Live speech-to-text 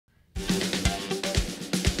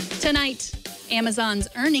Tonight, Amazon's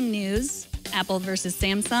earning news, Apple versus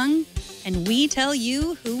Samsung, and we tell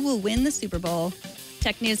you who will win the Super Bowl.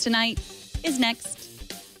 Tech News Tonight is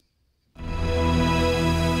next.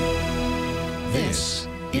 This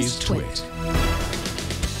is Twit.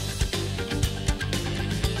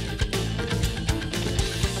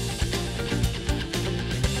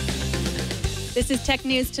 This is Tech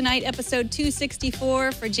News Tonight, episode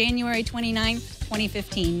 264 for January 29th,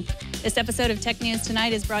 2015. This episode of Tech News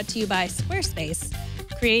Tonight is brought to you by Squarespace.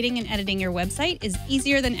 Creating and editing your website is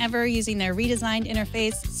easier than ever using their redesigned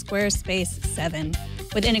interface, Squarespace 7.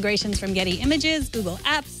 With integrations from Getty Images, Google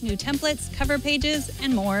Apps, new templates, cover pages,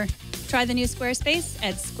 and more. Try the new Squarespace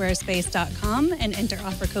at squarespace.com and enter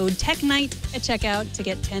offer code TECHNIGHT at checkout to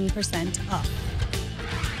get 10% off.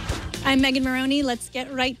 I'm Megan Morrone. Let's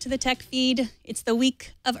get right to the tech feed. It's the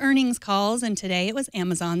week of earnings calls, and today it was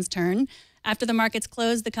Amazon's turn. After the markets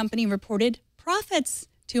closed, the company reported profits,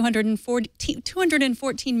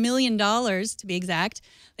 $214 million to be exact.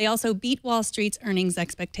 They also beat Wall Street's earnings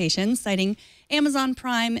expectations, citing Amazon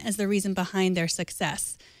Prime as the reason behind their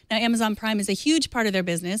success. Now, Amazon Prime is a huge part of their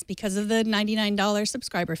business because of the $99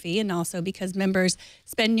 subscriber fee and also because members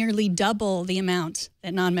spend nearly double the amount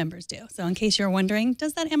that non-members do. So in case you're wondering,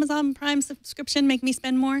 does that Amazon Prime subscription make me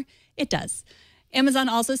spend more? It does. Amazon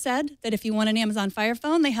also said that if you want an Amazon Fire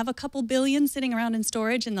Phone, they have a couple billion sitting around in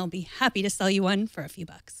storage and they'll be happy to sell you one for a few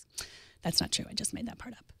bucks. That's not true. I just made that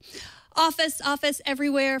part up. Office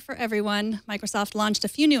everywhere for everyone. Microsoft launched a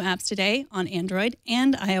few new apps today on Android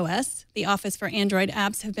and iOS. The Office for Android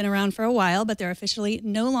apps have been around for a while, but they're officially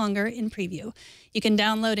no longer in preview. You can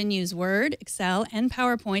download and use Word, Excel, and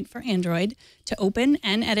PowerPoint for Android to open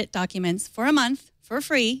and edit documents for a month for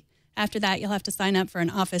free. After that, you'll have to sign up for an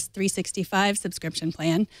Office 365 subscription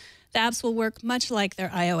plan. The apps will work much like their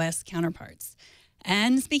iOS counterparts.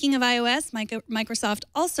 And speaking of iOS, Microsoft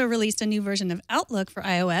also released a new version of Outlook for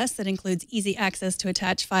iOS that includes easy access to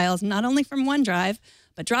attach files not only from OneDrive,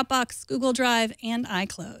 but Dropbox, Google Drive, and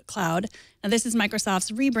iCloud. Now, this is Microsoft's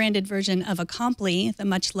rebranded version of Acompli, the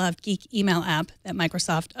much-loved geek email app that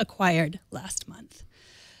Microsoft acquired last month.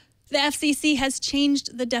 The FCC has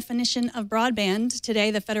changed the definition of broadband. Today,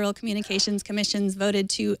 the Federal Communications Commission voted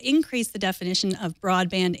to increase the definition of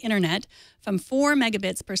broadband internet from 4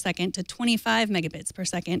 megabits per second to 25 megabits per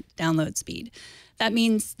second download speed. That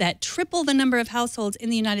means that triple the number of households in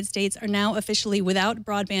the United States are now officially without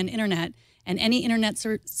broadband internet, and any internet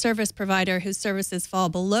service provider whose services fall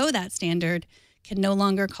below that standard can no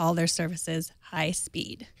longer call their services high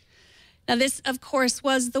speed. Now, this, of course,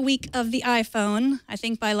 was the week of the iPhone. I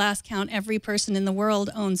think by last count, every person in the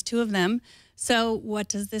world owns 2 of them. So what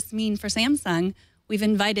does this mean for Samsung? We've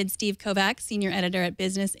invited Steve Kovach, senior editor at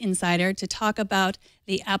Business Insider, to talk about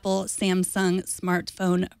the Apple-Samsung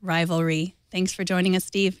smartphone rivalry. Thanks for joining us,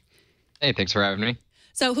 Steve. Hey, thanks for having me.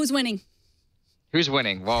 So who's winning? Who's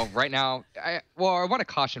winning? Well, right now, I want to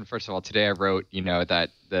caution, first of all, today I wrote, that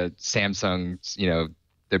the Samsung's,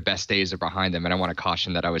 their best days are behind them. And I want to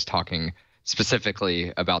caution that I was talking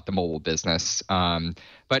specifically about the mobile business.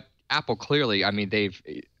 But Apple clearly,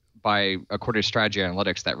 according to Strategy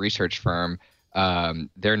Analytics, that research firm,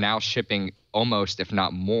 they're now shipping almost, if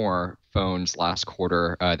not more, phones last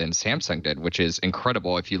quarter than Samsung did, which is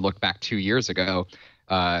incredible. If you look back 2 years ago,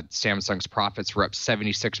 Samsung's profits were up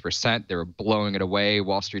 76%. They were blowing it away.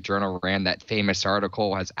 Wall Street Journal ran that famous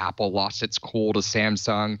article, Has Apple Lost Its Cool to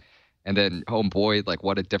Samsung? And then, oh boy, like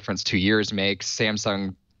what a difference 2 years makes.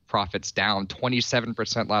 Samsung profits down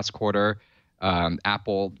 27% last quarter.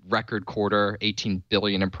 Apple record quarter, $18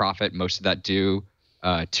 billion in profit, most of that due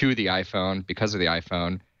to the iPhone, because of the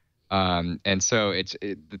iPhone. And so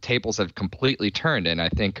the tables have completely turned. And I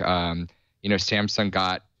think, Samsung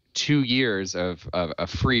got 2 years of a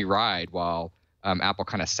free ride while Apple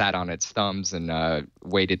kind of sat on its thumbs and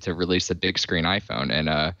waited to release a big screen iPhone.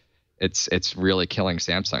 And it's really killing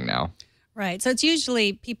Samsung now. Right. So it's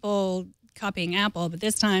usually people copying Apple, but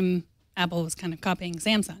this time Apple was kind of copying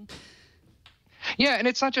Samsung. Yeah, and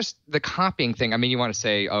it's not just the copying thing. I mean, you want to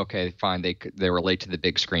say, okay, fine, they were late to the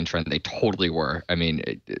big screen trend. They totally were. I mean,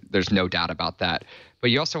 there's no doubt about that. But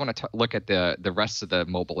you also want to look at the rest of the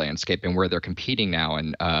mobile landscape and where they're competing now.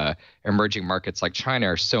 And emerging markets like China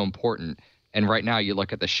are so important. And right now, you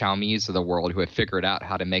look at the Xiaomi's of the world who have figured out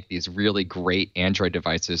how to make these really great Android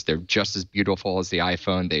devices. They're just as beautiful as the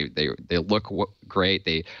iPhone. They look great.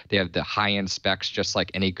 They have the high-end specs just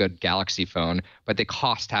like any good Galaxy phone, but they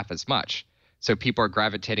cost half as much. So people are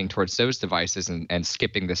gravitating towards those devices and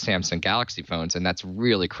skipping the Samsung Galaxy phones, and that's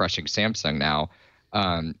really crushing Samsung now.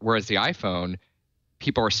 Whereas the iPhone,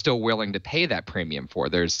 people are still willing to pay that premium for.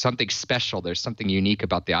 There's something special. There's something unique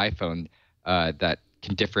about the iPhone that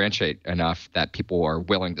can differentiate enough that people are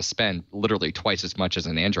willing to spend literally twice as much as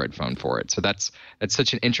an Android phone for it. So that's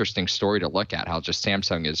such an interesting story to look at, how just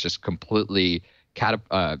Samsung is just completely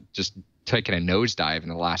just taken a nosedive in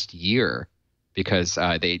the last year because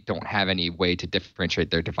they don't have any way to differentiate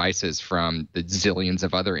their devices from the zillions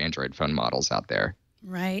of other Android phone models out there.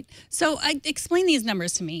 Right. So explain these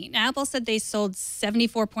numbers to me. Apple said they sold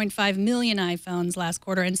 74.5 million iPhones last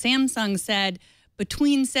quarter, and Samsung said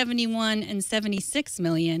between 71 and 76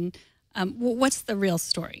 million. What's the real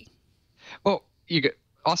story? Well,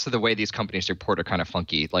 also the way these companies report are kind of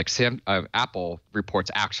funky. Like Apple reports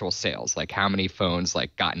actual sales, like how many phones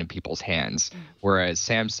like got into people's hands, whereas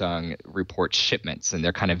Samsung reports shipments, and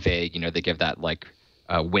they're kind of vague. You know, they give that like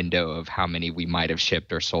window of how many we might have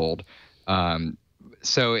shipped or sold.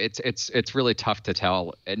 So it's really tough to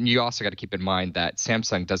tell. And you also got to keep in mind that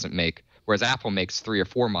Samsung doesn't make, whereas Apple makes 3 or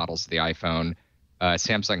 4 models of the iPhone,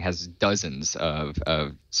 Samsung has dozens of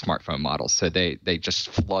smartphone models. So they just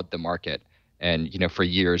flood the market. And, you know, for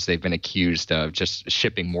years they've been accused of just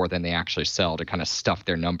shipping more than they actually sell to kind of stuff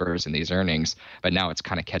their numbers in these earnings. But now it's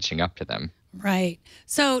kind of catching up to them. Right.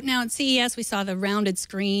 So now at CES, we saw the rounded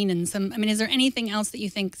screen and is there anything else that you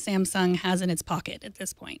think Samsung has in its pocket at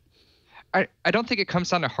this point? I don't think it comes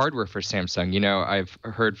down to hardware for Samsung. You know, I've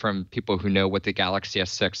heard from people who know what the Galaxy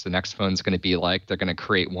S6, the next phone, is going to be like. They're going to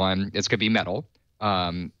create one. It's going to be metal.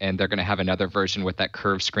 And they're going to have another version with that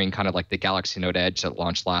curved screen, kind of like the Galaxy Note Edge that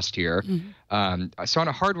launched last year. So on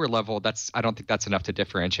a hardware level, I don't think that's enough to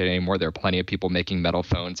differentiate anymore. There are plenty of people making metal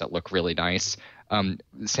phones that look really nice.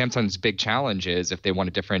 Samsung's big challenge is if they want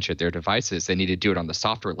to differentiate their devices, they need to do it on the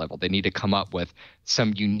software level. They need to come up with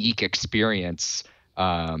some unique experience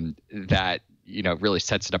that, you know, really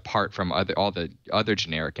sets it apart from all the other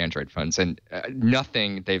generic Android phones. And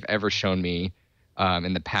nothing they've ever shown me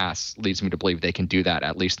in the past leads me to believe they can do that,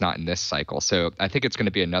 at least not in this cycle. So I think it's going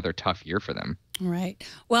to be another tough year for them. Right.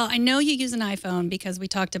 Well, I know you use an iPhone because we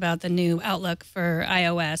talked about the new Outlook for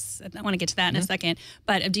iOS. I want to get to that in a second.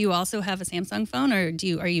 But do you also have a Samsung phone, or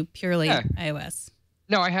are you purely iOS?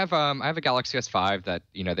 No, I have a Galaxy S5 that,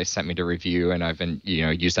 you know, they sent me to review, and I've been, you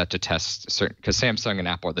know, use that to test certain, because Samsung and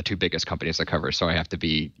Apple are the 2 biggest companies I cover, so I have to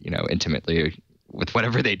be, you know, intimately with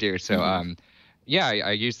whatever they do. So yeah,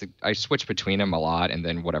 I switch between them a lot, and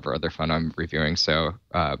then whatever other phone I'm reviewing. So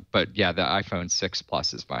but yeah, the iPhone 6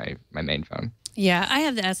 Plus is my main phone. Yeah, I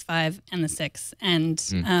have the S5 and the 6, and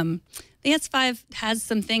the S5 has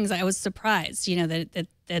some things I was surprised, you know,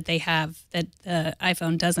 that they have that the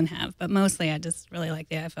iPhone doesn't have, but mostly I just really like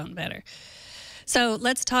the iPhone better. So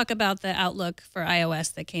let's talk about the Outlook for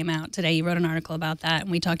iOS that came out today. You wrote an article about that,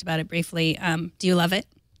 and we talked about it briefly. Do you love it?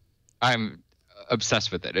 I'm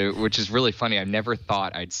obsessed with it, which is really funny. I never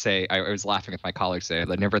thought I'd say, I was laughing with my colleagues today,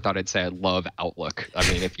 I never thought I'd say I love Outlook. I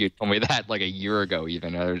mean, if you told me that like a year ago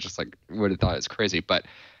even, I was just like, would have thought it's crazy. But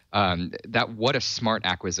what a smart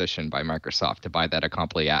acquisition by Microsoft to buy that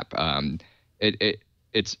Accompli app.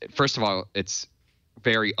 It's first of all, it's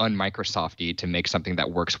very un-Microsofty to make something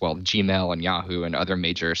that works well with Gmail and Yahoo and other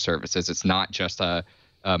major services. It's not just a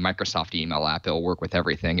Microsoft email app. It'll work with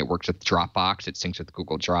everything. It works with Dropbox. It syncs with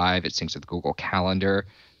Google Drive. It syncs with Google Calendar.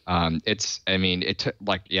 You're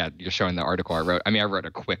showing the article I wrote. I wrote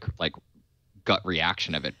a quick like gut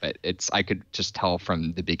reaction of it, but I could just tell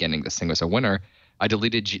from the beginning this thing was a winner. I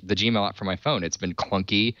deleted the Gmail app from my phone. It's been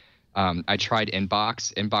clunky. I tried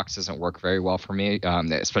Inbox. Inbox doesn't work very well for me,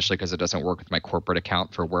 especially because it doesn't work with my corporate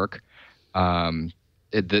account for work.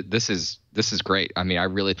 This is great. I mean, I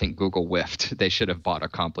really think Google whiffed. They should have bought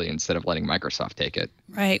Accompli instead of letting Microsoft take it.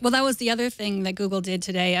 Right. Well, that was the other thing that Google did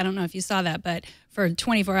today. I don't know if you saw that, but for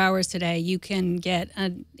 24 hours today, you can get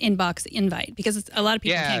an Inbox invite because a lot of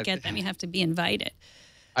people can't get them. You have to be invited.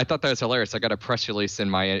 I thought that was hilarious. I got a press release in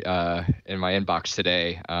my inbox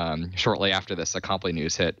today, shortly after this Accompli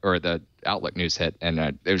news hit, or the Outlook news hit,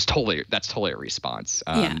 and that's totally a response.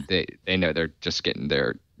 They know they're just getting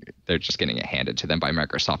it handed to them by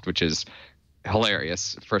Microsoft, which is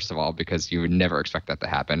hilarious. First of all, because you would never expect that to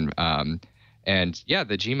happen. And yeah,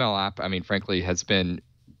 the Gmail app, I mean, frankly, has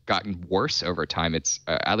gotten worse over time. It's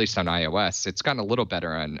at least on iOS. It's gotten a little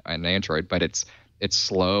better on Android, but it's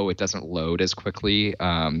slow. It doesn't load as quickly.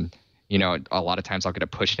 A lot of times I'll get a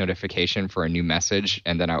push notification for a new message,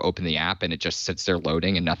 and then I'll open the app and it just sits there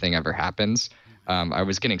loading and nothing ever happens. I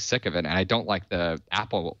was getting sick of it, and I don't like the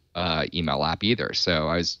Apple email app either. So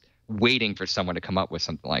I was waiting for someone to come up with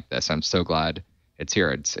something like this. I'm so glad it's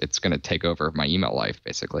here. It's going to take over my email life,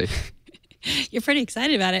 basically. You're pretty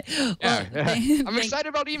excited about it. Yeah, I'm excited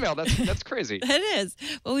about email. That's crazy. It is.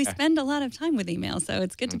 Well, we spend a lot of time with email, so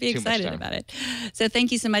it's good to be excited about it. So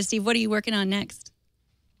thank you so much, Steve. What are you working on next?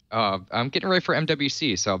 I'm getting ready for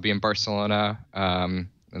MWC, so I'll be in Barcelona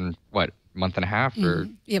in what, month and a half or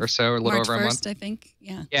so, a little March over 1st, a month. I think.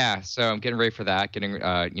 Yeah. Yeah, so I'm getting ready for that. Getting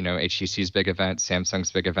HTC's big event,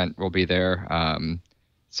 Samsung's big event will be there.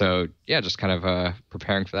 So yeah, just kind of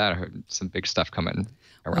preparing for that. I heard some big stuff coming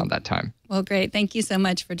around that time. Well, great. Thank you so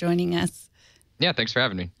much for joining us. Yeah, thanks for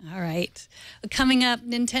having me. All right. Coming up,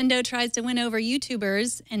 Nintendo tries to win over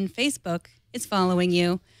YouTubers, and Facebook is following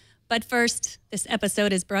you. But first, this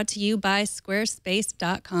episode is brought to you by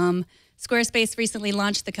Squarespace.com. Squarespace recently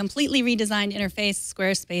launched the completely redesigned interface,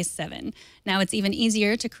 Squarespace 7. Now it's even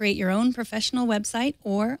easier to create your own professional website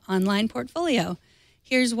or online portfolio.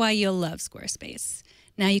 Here's why you'll love Squarespace.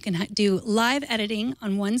 Now you can do live editing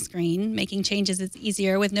on one screen, making changes is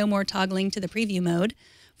easier with no more toggling to the preview mode.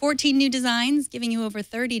 14 new designs, giving you over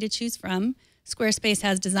 30 to choose from. Squarespace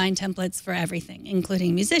has design templates for everything,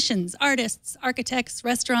 including musicians, artists, architects,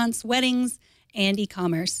 restaurants, weddings, and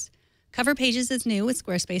e-commerce. Cover Pages is new with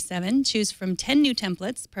Squarespace 7. Choose from 10 new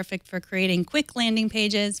templates, perfect for creating quick landing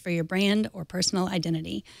pages for your brand or personal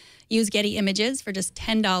identity. Use Getty Images for just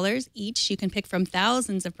 $10 each. You can pick from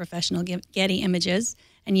thousands of professional Getty images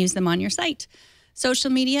and use them on your site.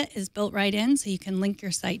 Social media is built right in, so you can link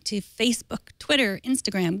your site to Facebook, Twitter,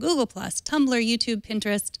 Instagram, Google+, Tumblr, YouTube,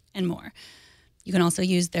 Pinterest, and more. You can also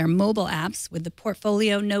use their mobile apps with the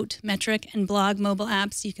Portfolio, Note, Metric, and Blog mobile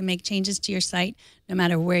apps. You can make changes to your site no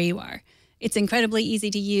matter where you are. It's incredibly easy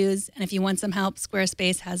to use, and if you want some help,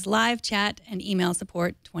 Squarespace has live chat and email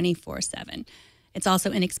support 24/7. It's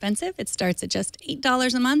also inexpensive. It starts at just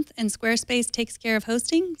 $8 a month, and Squarespace takes care of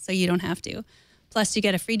hosting, so you don't have to. Plus, you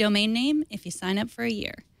get a free domain name if you sign up for a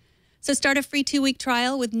year. So start a free 2-week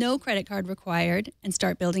trial with no credit card required and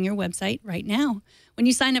start building your website right now. When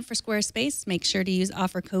you sign up for Squarespace, make sure to use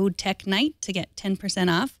offer code TechNight to get 10%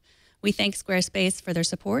 off. We thank Squarespace for their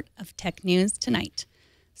support of Tech News Tonight.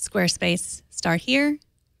 Squarespace, start here,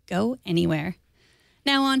 go anywhere.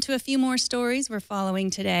 Now on to a few more stories we're following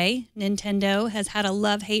today. Nintendo has had a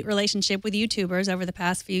love-hate relationship with YouTubers over the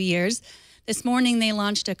past few years. This morning, they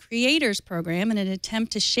launched a creators program in an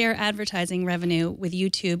attempt to share advertising revenue with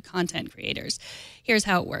YouTube content creators. Here's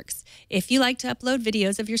how it works. If you like to upload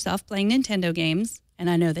videos of yourself playing Nintendo games, and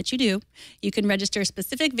I know that you do, you can register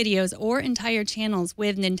specific videos or entire channels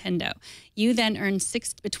with Nintendo. You then earn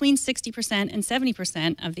between 60% and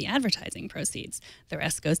 70% of the advertising proceeds. The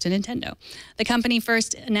rest goes to Nintendo. The company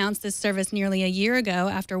first announced this service nearly a year ago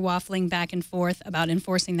after waffling back and forth about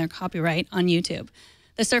enforcing their copyright on YouTube.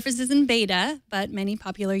 The service is in beta, but many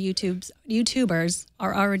popular YouTubers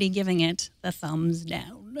are already giving it the thumbs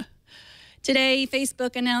down. Today,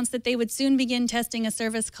 Facebook announced that they would soon begin testing a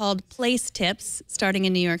service called Place Tips, starting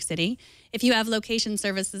in New York City. If you have location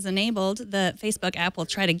services enabled, the Facebook app will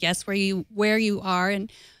try to guess where you are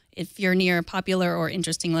and if you're near a popular or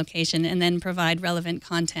interesting location, and then provide relevant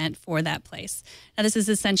content for that place. Now, this is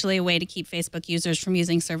essentially a way to keep Facebook users from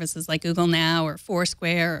using services like Google Now or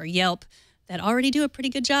Foursquare or Yelp that already do a pretty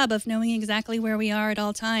good job of knowing exactly where we are at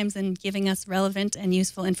all times and giving us relevant and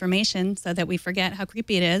useful information so that we forget how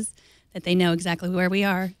creepy it is that they know exactly where we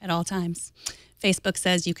are at all times. Facebook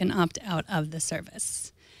says you can opt out of the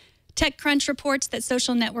service. TechCrunch reports that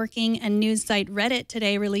social networking and news site Reddit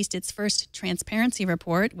today released its first transparency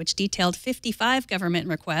report, which detailed 55 government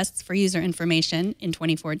requests for user information in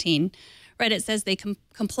 2014. Reddit says they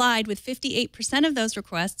complied with 58% of those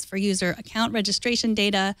requests for user account registration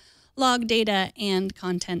data, log data, and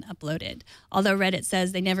content uploaded. Although Reddit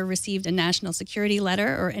says they never received a national security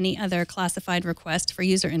letter or any other classified request for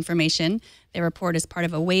user information, their report is part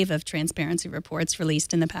of a wave of transparency reports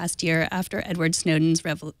released in the past year after Edward Snowden's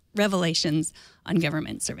revelations on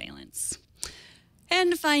government surveillance.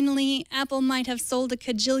 And finally, Apple might have sold a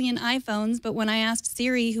cajillion iPhones, but when I asked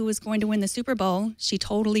Siri who was going to win the Super Bowl, she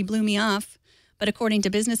totally blew me off. But according to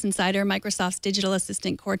Business Insider, Microsoft's digital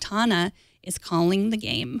assistant Cortana is calling the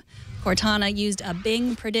game. Cortana used a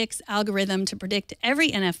Bing Predicts algorithm to predict every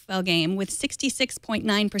NFL game with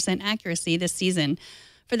 66.9% accuracy this season.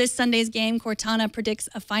 For this Sunday's game, Cortana predicts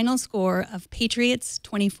a final score of Patriots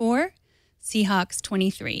 24, Seahawks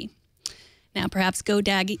 23. Now, perhaps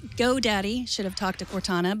GoDaddy should have talked to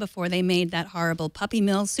Cortana before they made that horrible Puppy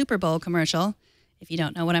Mill Super Bowl commercial. If you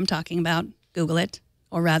don't know what I'm talking about, Google it,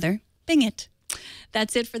 or rather, Bing it.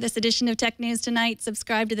 That's it for this edition of Tech News Tonight.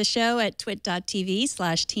 Subscribe to the show at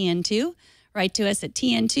twit.tv/TN2. Write to us at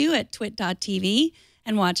TN2@twit.tv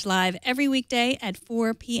and watch live every weekday at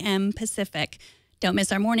 4 p.m. Pacific. Don't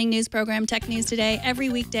miss our morning news program, Tech News Today, every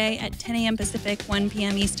weekday at 10 a.m. Pacific, 1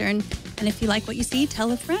 p.m. Eastern. And if you like what you see,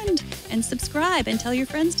 tell a friend and subscribe and tell your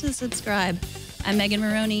friends to subscribe. I'm Megan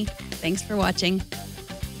Morrone. Thanks for watching.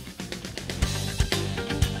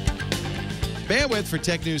 Bandwidth for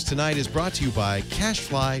Tech News Tonight is brought to you by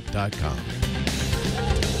CashFly.com.